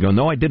 20 years ago.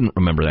 No, I didn't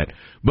remember that.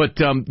 But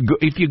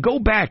if you go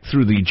back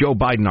through the Joe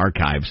Biden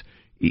archives,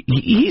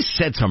 he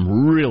said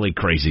some really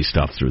crazy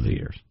stuff through the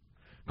years.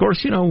 Of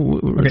course,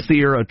 it's the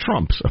era of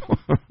Trump, so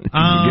you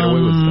get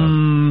away with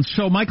stuff.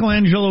 So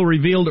Michelangelo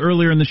revealed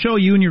earlier in the show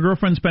you and your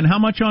girlfriend spend how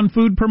much on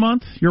food per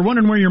month? You're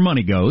wondering where your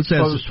money goes. It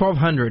was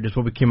 $1,200 is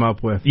what we came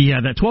up with. Yeah,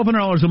 that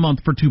 $1,200 a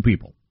month for two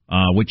people.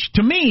 Which,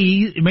 to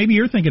me, maybe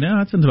you're thinking,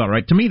 that sounds about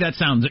right. To me, that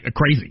sounds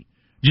crazy.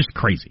 Just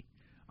crazy.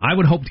 I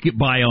would hope to get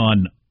by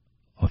on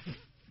a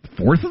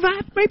fourth of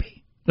that,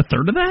 maybe? A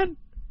third of that?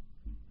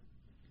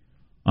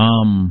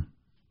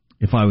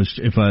 If I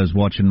was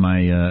watching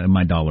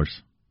my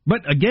dollars.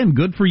 But again,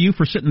 good for you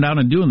for sitting down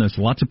and doing this.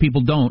 Lots of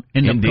people don't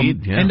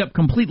end up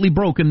completely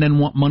broke and then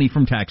want money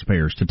from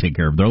taxpayers to take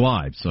care of their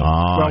lives. So,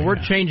 we're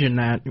changing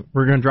that.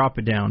 We're going to drop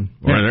it down.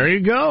 Well, there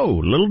you go.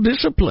 A little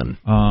discipline.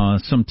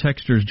 Some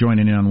texters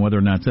joining in on whether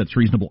or not that's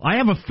reasonable. I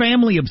have a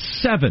family of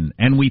 7,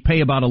 and we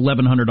pay about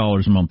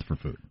 $1,100 a month for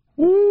food.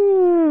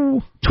 Ooh.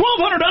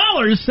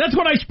 $1,200? That's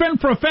what I spend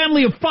for a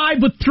family of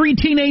 5 with 3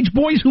 teenage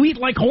boys who eat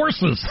like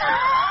horses.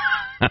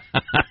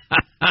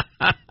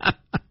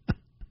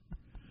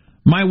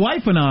 My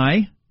wife and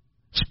I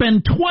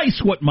spend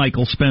twice what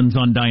Michael spends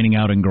on dining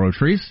out and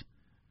groceries.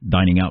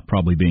 Dining out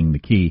probably being the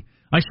key.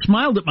 I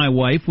smiled at my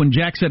wife when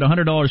Jack said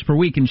 $100 per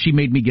week, and she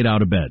made me get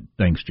out of bed.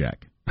 Thanks,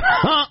 Jack.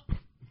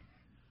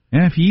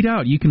 And if you eat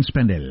out, you can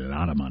spend a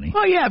lot of money.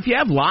 Well, yeah, if you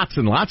have lots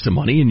and lots of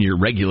money and you're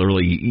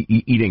regularly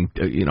eating,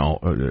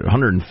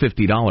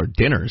 $150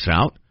 dinners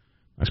out,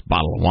 a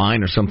bottle of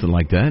wine or something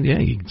like that, yeah,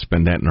 you can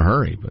spend that in a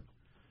hurry, but...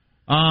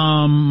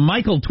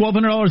 Michael,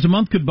 $1,200 a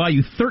month could buy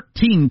you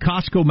 13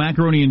 Costco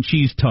macaroni and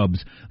cheese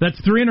tubs. That's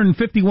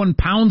 351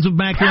 pounds of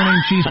macaroni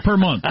and cheese per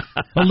month.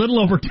 A little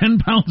over 10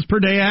 pounds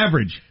per day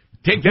average.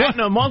 Take that in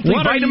a monthly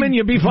vitamin,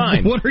 you'll be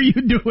fine. What are you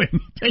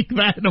doing? Take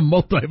that in a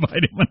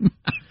multivitamin.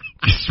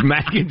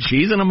 Mac and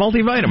cheese and a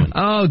multivitamin.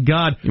 Oh,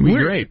 God. It'd be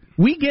great.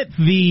 We get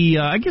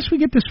I guess we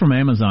get this from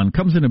Amazon.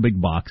 Comes in a big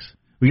box.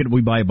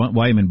 We buy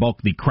them in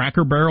bulk. The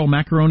Cracker Barrel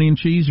macaroni and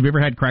cheese. Have you ever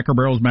had Cracker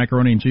Barrel's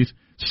macaroni and cheese?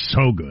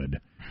 So good.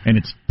 And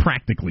it's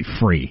practically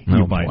free.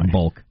 You buy it in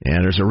bulk. Yeah,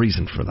 there's a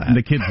reason for that. And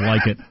the kids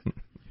like it.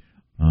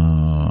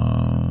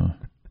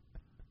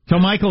 So,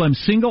 Michael, I'm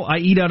single. I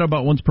eat out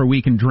about once per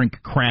week and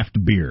drink craft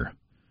beer.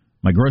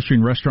 My grocery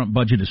and restaurant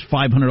budget is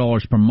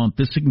 $500 per month.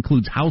 This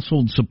includes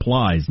household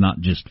supplies, not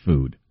just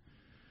food.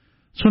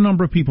 So a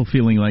number of people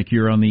feeling like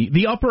you're on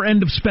the upper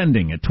end of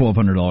spending at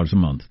 $1,200 a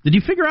month. Did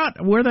you figure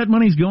out where that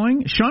money's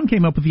going? Sean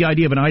came up with the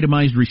idea of an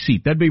itemized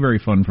receipt. That'd be very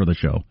fun for the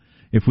show.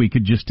 If we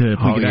could just,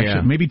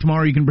 actually, maybe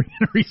tomorrow you can bring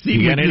in a receipt.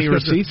 You got any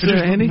receipts,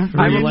 Andy? I'm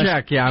going to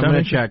check. Yeah, I'm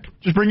going to check.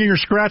 Just bring in your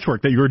scratch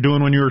work that you were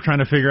doing when you were trying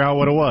to figure out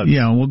what it was.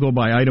 Yeah, we'll go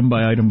by item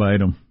by item by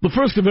item. The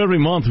first of every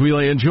month, we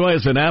enjoy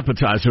as an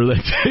appetizer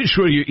that dish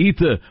where you eat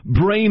the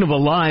brain of a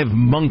live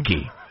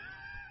monkey.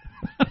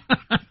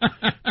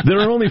 There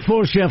are only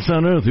 4 chefs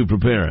on earth who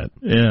prepare it.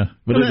 Yeah.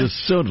 But it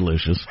is so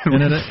delicious.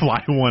 And then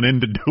fly one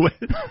in to do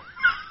it.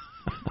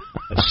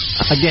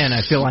 Again,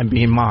 I feel I'm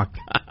being mocked.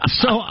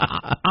 So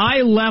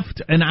I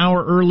left an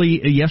hour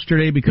early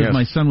yesterday because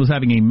my son was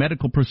having a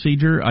medical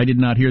procedure. I did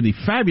not hear the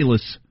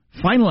fabulous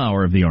final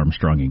hour of the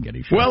Armstrong and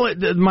Getty Show. Well,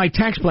 my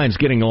tax plan's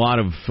getting a lot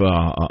of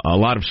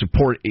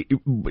support.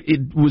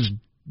 It was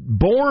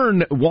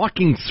born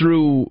walking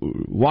through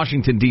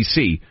Washington,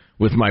 D.C.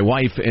 with my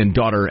wife and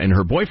daughter and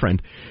her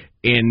boyfriend,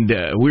 and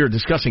we were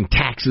discussing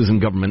taxes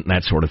and government and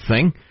that sort of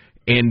thing.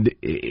 And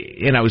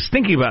I was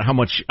thinking about how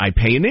much I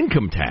pay in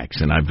income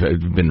tax, and I've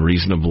been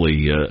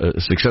reasonably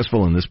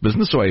successul in this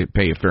business, so I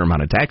pay a fair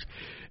amount of tax.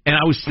 And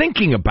I was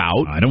thinking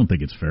about... I don't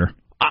think it's fair.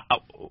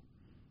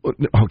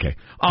 Okay.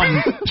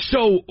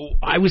 So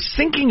I was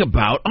thinking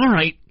about, all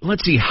right,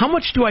 let's see, how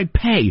much do I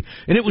pay?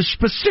 And it was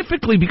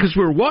specifically because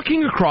we were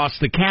walking across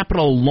the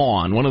Capitol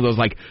lawn, one of those,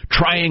 like,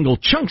 triangle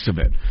chunks of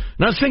it.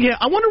 And I was thinking,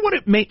 I wonder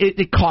what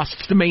it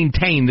costs to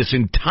maintain this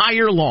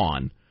entire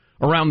lawn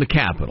around the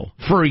Capitol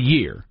for a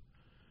year.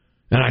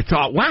 And I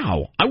thought,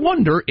 wow, I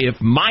wonder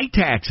if my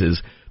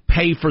taxes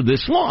pay for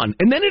this lawn.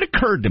 And then it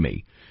occurred to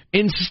me,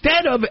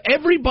 instead of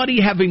everybody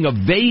having a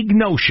vague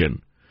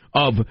notion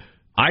of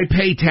I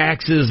pay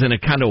taxes and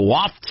it kind of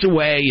wafts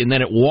away and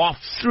then it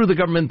wafts through the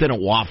government, then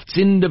it wafts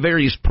into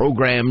various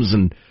programs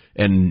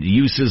and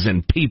uses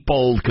and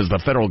people, because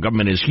the federal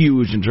government is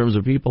huge in terms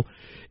of people.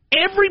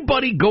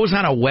 Everybody goes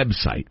on a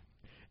website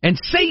and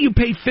say you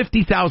pay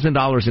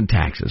 $50,000 in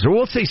taxes, or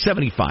we'll say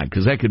 75,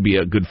 because that could be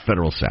a good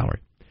federal salary.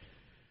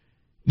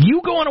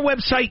 You go on a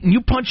website and you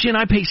punch in,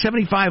 I pay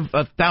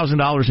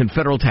 $75,000 in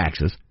federal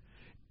taxes,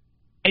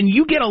 and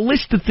you get a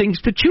list of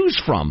things to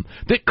choose from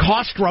that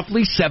cost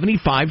roughly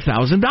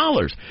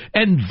 $75,000.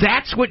 And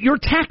that's what your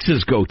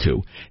taxes go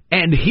to.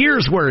 And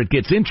here's where it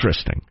gets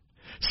interesting.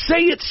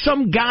 Say it's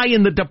some guy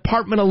in the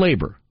Department of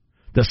Labor,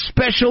 the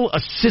special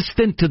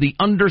assistant to the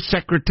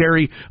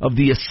undersecretary of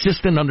the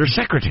assistant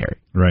undersecretary.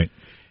 Right.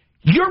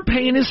 You're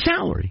paying his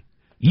salary.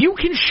 You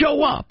can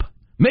show up.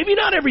 Maybe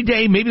not every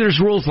day. Maybe there's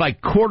rules like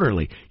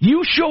quarterly.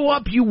 You show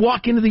up, you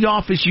walk into the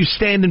office, you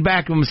stand in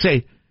back of him and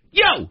say,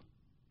 yo,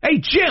 hey,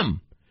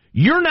 Jim,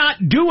 you're not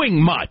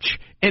doing much,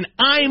 and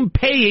I'm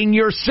paying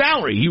your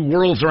salary. He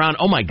whirls around.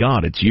 Oh, my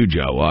God, it's you,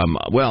 Joe.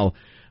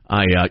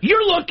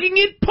 You're looking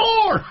at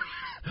poor.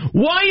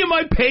 Why am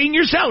I paying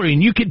your salary?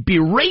 And you could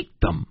berate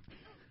them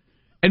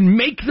and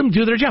make them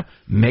do their job.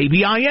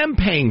 Maybe I am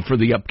paying for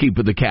the upkeep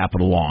of the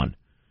Capitol lawn.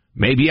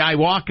 Maybe I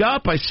walk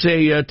up, I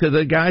say to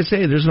the guys,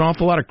 hey, there's an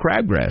awful lot of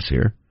crabgrass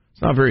here.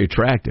 It's not very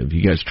attractive.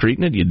 You guys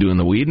treating it? You doing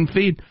the weed and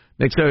feed?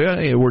 They say,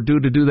 hey, we're due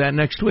to do that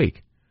next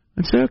week.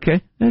 I'd say,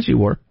 okay, as you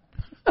were.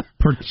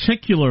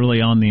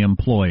 Particularly on the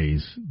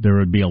employees, there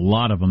would be a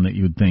lot of them that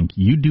you would think,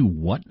 you do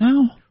what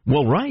now?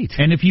 Well, right.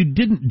 And if you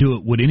didn't do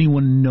it, would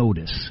anyone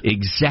notice?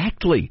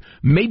 Exactly.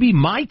 Maybe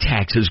my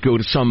taxes go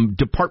to some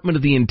Department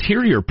of the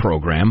Interior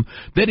program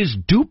that is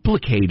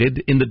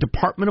duplicated in the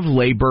Department of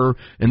Labor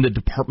and the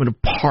Department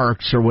of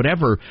Parks or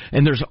whatever,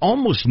 and there's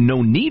almost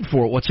no need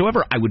for it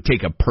whatsoever. I would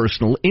take a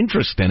personal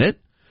interest in it.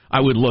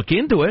 I would look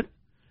into it.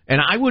 And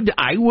I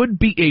would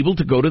be able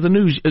to go to the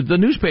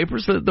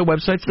newspapers, the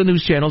websites, the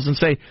news channels, and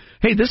say,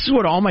 hey, this is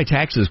what all my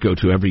taxes go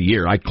to every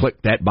year. I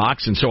clicked that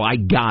box, and so I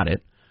got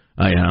it.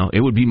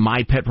 It would be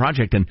my pet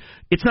project, and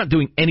it's not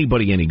doing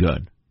anybody any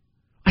good.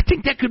 I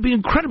think that could be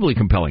incredibly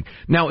compelling.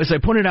 Now, as I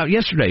pointed out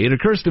yesterday, it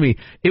occurs to me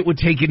it would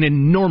take an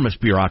enormous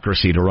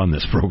bureaucracy to run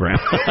this program.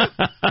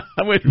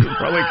 Which would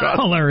probably cost,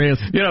 hilarious.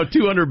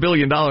 $200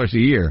 billion a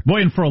year.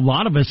 Boy, and for a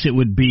lot of us, it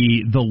would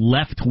be the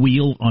left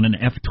wheel on an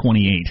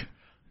F-28.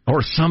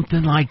 Or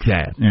something like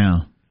that.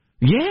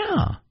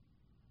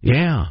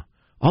 Yeah.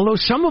 Although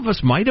some of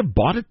us might have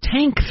bought a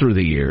tank through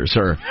the years,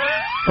 or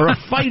a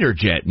fighter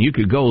jet, and you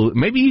could go.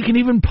 Maybe you can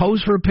even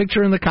pose for a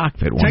picture in the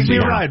cockpit. Take me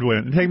a ride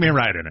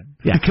in it.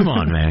 Yeah, come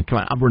on, man. Come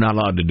on. We're not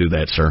allowed to do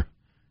that, sir.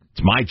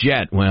 It's my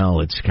jet. Well,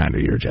 it's kind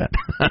of your jet.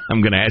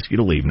 I'm going to ask you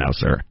to leave now,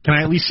 sir. Can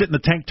I at least sit in the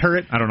tank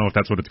turret? I don't know if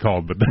that's what it's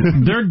called, but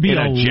there'd be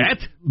a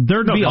jet.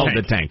 There'd be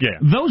the tank. Yeah,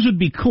 those would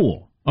be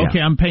cool.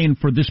 Okay, I'm paying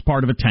for this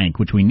part of a tank,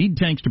 which we need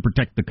tanks to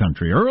protect the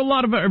country, or a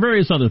lot of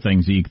various other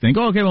things that you think,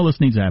 okay, well, this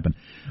needs to happen.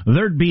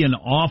 There'd be an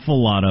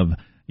awful lot of,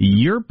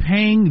 you're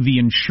paying the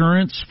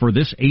insurance for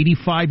this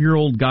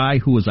 85-year-old guy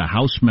who was a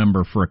House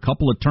member for a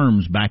couple of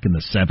terms back in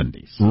the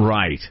 70s.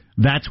 Right.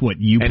 That's what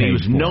you paid for. And he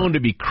was known to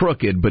be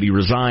crooked, but he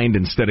resigned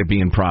instead of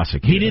being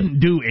prosecuted. He didn't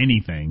do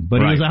anything, but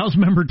he was a House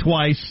member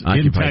twice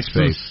in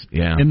Texas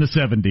in the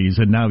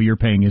 70s, and now you're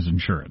paying his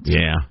insurance.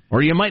 Yeah.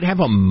 Or you might have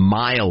a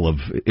mile of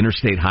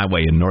interstate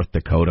highway in North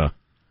Dakota.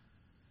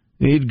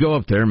 You'd go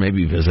up there,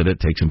 maybe visit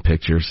it, take some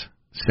pictures,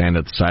 stand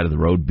at the side of the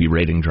road,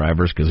 berating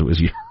drivers because it was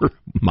your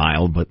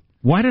mile, but...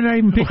 Why did I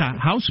even pick a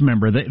House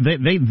member?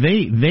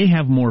 They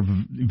have more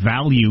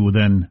value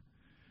than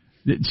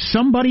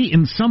somebody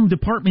in some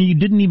department you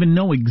didn't even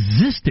know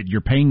existed.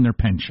 You're paying their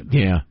pension.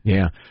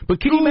 Yeah.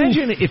 But can you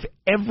imagine if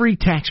every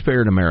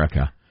taxpayer in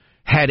America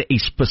had a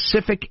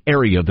specific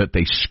area that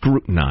they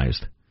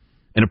scrutinized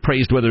and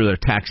appraised whether their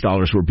tax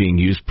dollars were being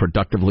used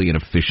productively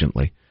and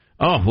efficiently?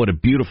 Oh, what a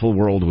beautiful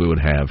world we would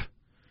have.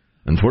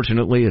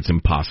 Unfortunately, it's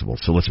impossible,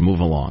 so let's move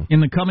along. In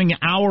the coming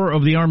hour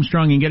of the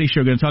Armstrong and Getty Show,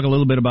 we're going to talk a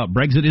little bit about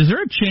Brexit. Is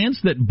there a chance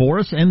that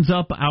Boris ends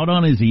up out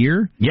on his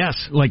ear? Yes.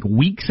 Like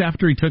weeks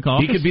after he took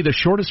office? He could be the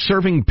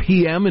shortest-serving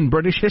PM in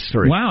British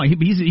history. Wow,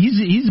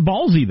 he's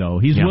ballsy, though.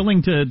 He's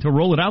willing to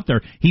roll it out there.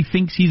 He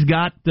thinks he's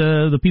got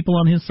the people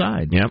on his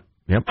side. Yep.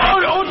 Order!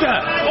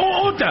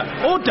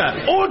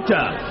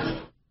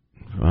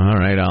 All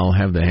right, I'll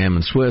have the ham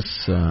and Swiss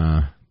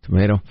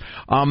tomato.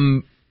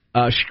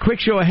 Quick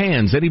show of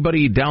hands.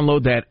 Anybody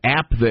download that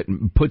app that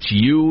puts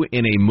you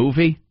in a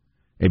movie?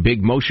 A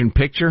big motion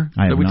picture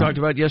that we talked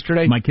about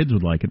yesterday? My kids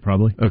would like it,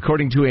 probably.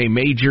 According to a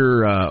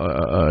major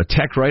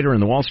tech writer in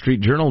the Wall Street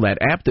Journal, that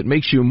app that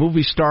makes you a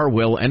movie star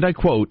will, and I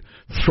quote,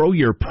 throw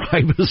your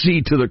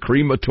privacy to the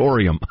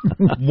crematorium.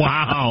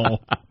 Wow.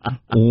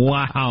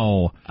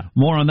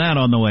 More on that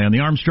on the way on the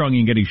Armstrong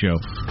and Getty Show.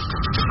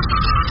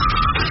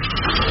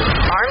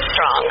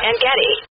 Armstrong and Getty.